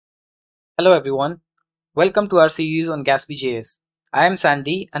Hello everyone, welcome to our series on Gatsby JS. I am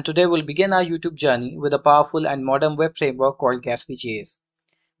Sandy and today we'll begin our YouTube journey with a powerful and modern web framework called Gatsby JS.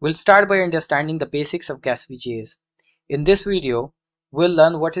 We'll start by understanding the basics of Gatsby JS. In this video, we'll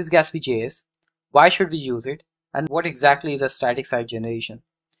learn what is Gatsby JS, why should we use it, and what exactly is a static site generation.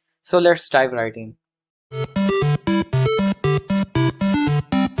 So let's dive right in.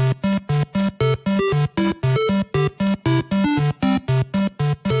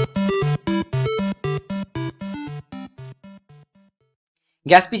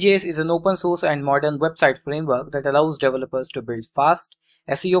 Gatsby JS is an open source and modern website framework that allows developers to build fast,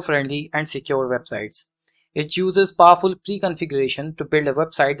 SEO-friendly, and secure websites. It uses powerful pre-configuration to build a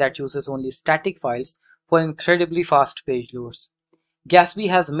website that uses only static files for incredibly fast page loads. Gatsby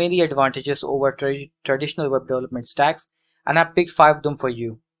has many advantages over traditional web development stacks, and I've picked 5 of them for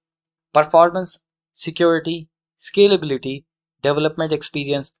you. Performance, security, scalability, development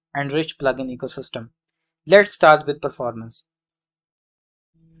experience, and rich plugin ecosystem. Let's start with performance.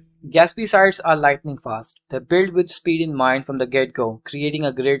 Gatsby sites are lightning fast. They're built with speed in mind from the get-go, creating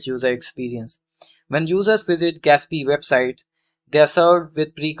a great user experience. When users visit Gatsby websites, they are served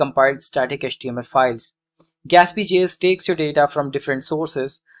with pre-compiled static HTML files. Gatsby JS takes your data from different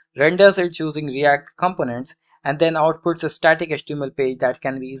sources, renders it using React components, and then outputs a static HTML page that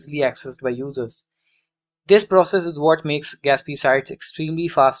can be easily accessed by users. This process is what makes Gatsby sites extremely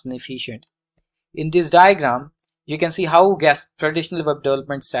fast and efficient. In this diagram, you can see how traditional web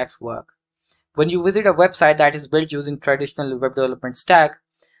development stacks work. When you visit a website that is built using traditional web development stack,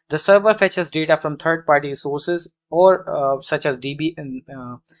 the server fetches data from third-party sources or such as a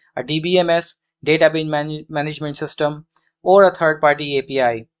DBMS, database management system, or a third-party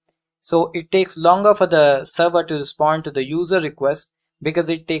API. So it takes longer for the server to respond to the user request because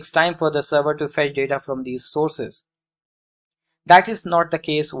it takes time for the server to fetch data from these sources. That is not the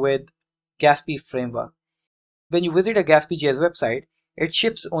case with Gatsby framework. When you visit a Gatsby JS website, it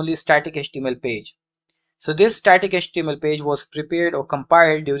ships only a static HTML page. So this static HTML page was prepared or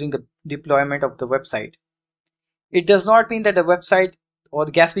compiled during the deployment of the website. It does not mean that the website or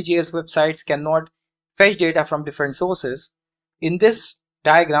the Gatsby JS websites cannot fetch data from different sources. In this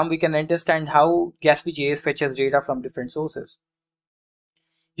diagram, we can understand how Gatsby JS fetches data from different sources.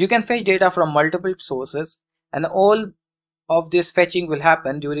 You can fetch data from multiple sources, and all of this fetching will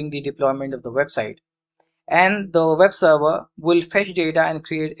happen during the deployment of the website. And the web server will fetch data and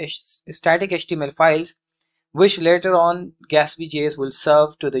create static HTML files, which later on Gatsby JS will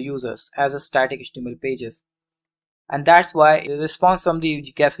serve to the users as a static HTML pages. And that's why the response from the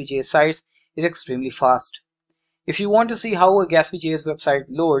Gatsby JS sites is extremely fast. If you want to see how a Gatsby JS website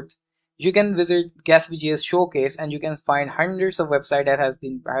loads, you can visit Gatsby JS Showcase and you can find hundreds of websites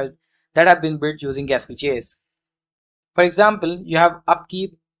that have been built using Gatsby JS. For example, you have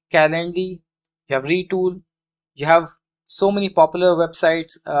Upkeep, Calendly, you have Retool, you have so many popular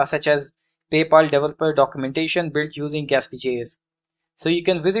websites such as PayPal developer documentation built using Gatsby JS. So you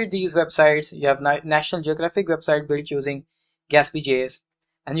can visit these websites. You have National Geographic website built using Gatsby JS,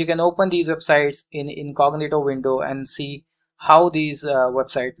 and you can open these websites in incognito window and see how these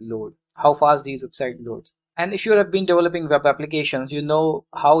websites load, how fast these websites loads. And if you have been developing web applications, you know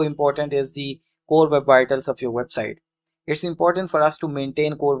how important is the core web vitals of your website. It's important for us to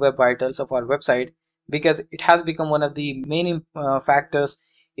maintain core web vitals of our website because it has become one of the main factors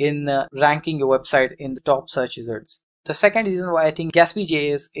in ranking your website in the top search results. The second reason why I think Gatsby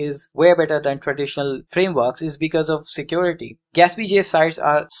JS is way better than traditional frameworks is because of security. Gatsby JS sites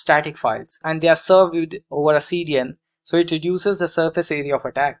are static files and they are served over a CDN, so it reduces the surface area of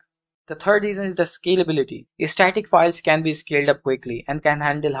attack. The third reason is the scalability. Static files can be scaled up quickly and can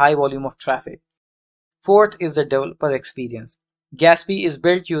handle high volume of traffic. Fourth is the developer experience. Gatsby is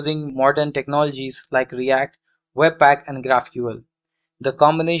built using modern technologies like React, Webpack, and GraphQL. The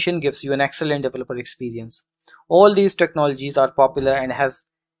combination gives you an excellent developer experience. All these technologies are popular and has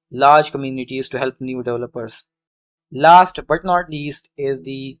large communities to help new developers. Last but not least is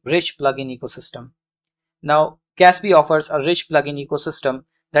the rich plugin ecosystem. Now, Gatsby offers a rich plugin ecosystem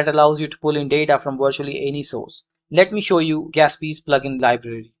that allows you to pull in data from virtually any source. Let me show you Gatsby's plugin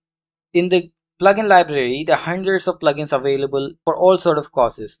library. In the plugin library, there are hundreds of plugins available for all sorts of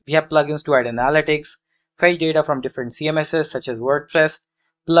causes. We have plugins to add analytics, fetch data from different CMSs such as WordPress,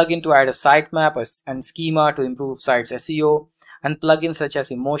 plugin to add a sitemap and schema to improve sites SEO, and plugins such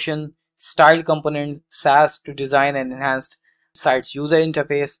as Emotion, Style Component, Sass to design and enhance sites user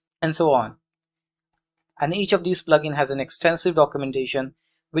interface, and so on. And each of these plugins has an extensive documentation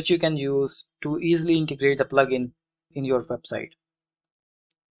which you can use to easily integrate the plugin in your website.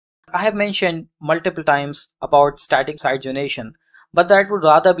 I have mentioned multiple times about static site generation, but that would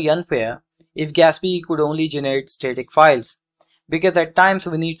rather be unfair if Gatsby could only generate static files, because at times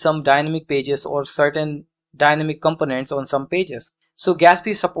we need some dynamic pages or certain dynamic components on some pages. So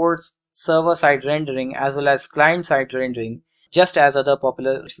Gatsby supports server-side rendering as well as client-side rendering, just as other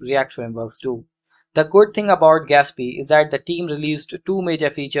popular React frameworks do. The good thing about Gatsby is that the team released two major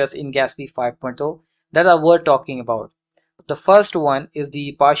features in Gatsby 5.0 that are worth talking about. The first one is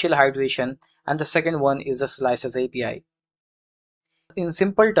the partial hydration and the second one is the slices API. In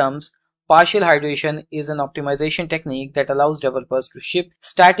simple terms, partial hydration is an optimization technique that allows developers to ship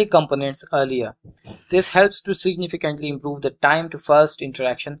static components earlier. This helps to significantly improve the time to first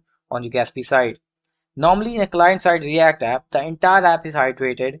interaction on the Gatsby side. Normally in a client-side React app, the entire app is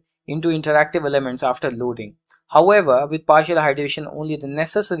hydrated into interactive elements after loading. However, with partial hydration, only the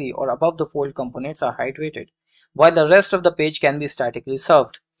necessary or above the fold components are hydrated, while the rest of the page can be statically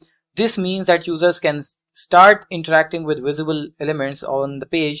served. This means that users can start interacting with visible elements on the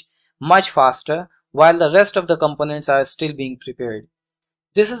page much faster, while the rest of the components are still being prepared.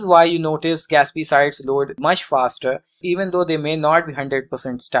 This is why you notice Gatsby sites load much faster, even though they may not be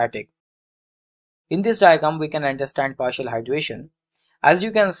 100% static. In this diagram, we can understand partial hydration. As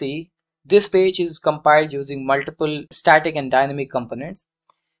you can see, this page is compiled using multiple static and dynamic components.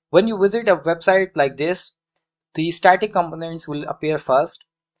 When you visit a website like this, the static components will appear first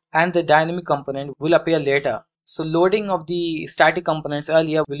and the dynamic component will appear later. So loading of the static components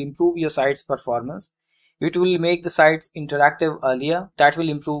earlier will improve your site's performance. It will make the sites interactive earlier. That will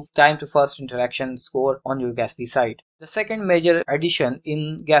improve time to first interaction score on your Gatsby site. The second major addition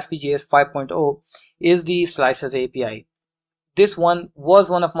in Gatsby JS 5.0 is the Slices API. This one was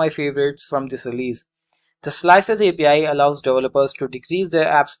one of my favorites from this release. The Slices API allows developers to decrease their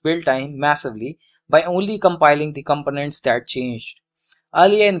app's build time massively by only compiling the components that changed.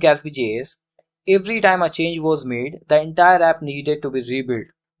 Earlier in Gatsby JS, every time a change was made, the entire app needed to be rebuilt,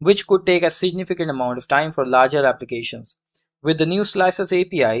 which could take a significant amount of time for larger applications. With the new Slices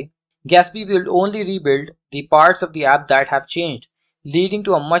API, Gatsby will only rebuild the parts of the app that have changed, leading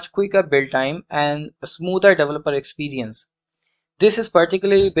to a much quicker build time and a smoother developer experience. This is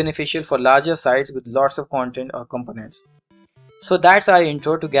particularly beneficial for larger sites with lots of content or components. So that's our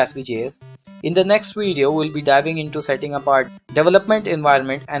intro to Gatsby JS. In the next video, we'll be diving into setting up our development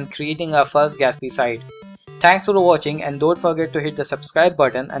environment and creating our first Gatsby site. Thanks for watching and don't forget to hit the subscribe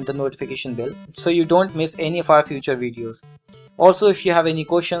button and the notification bell so you don't miss any of our future videos. Also, if you have any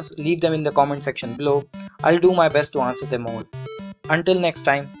questions, leave them in the comment section below. I'll do my best to answer them all. Until next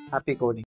time, happy coding.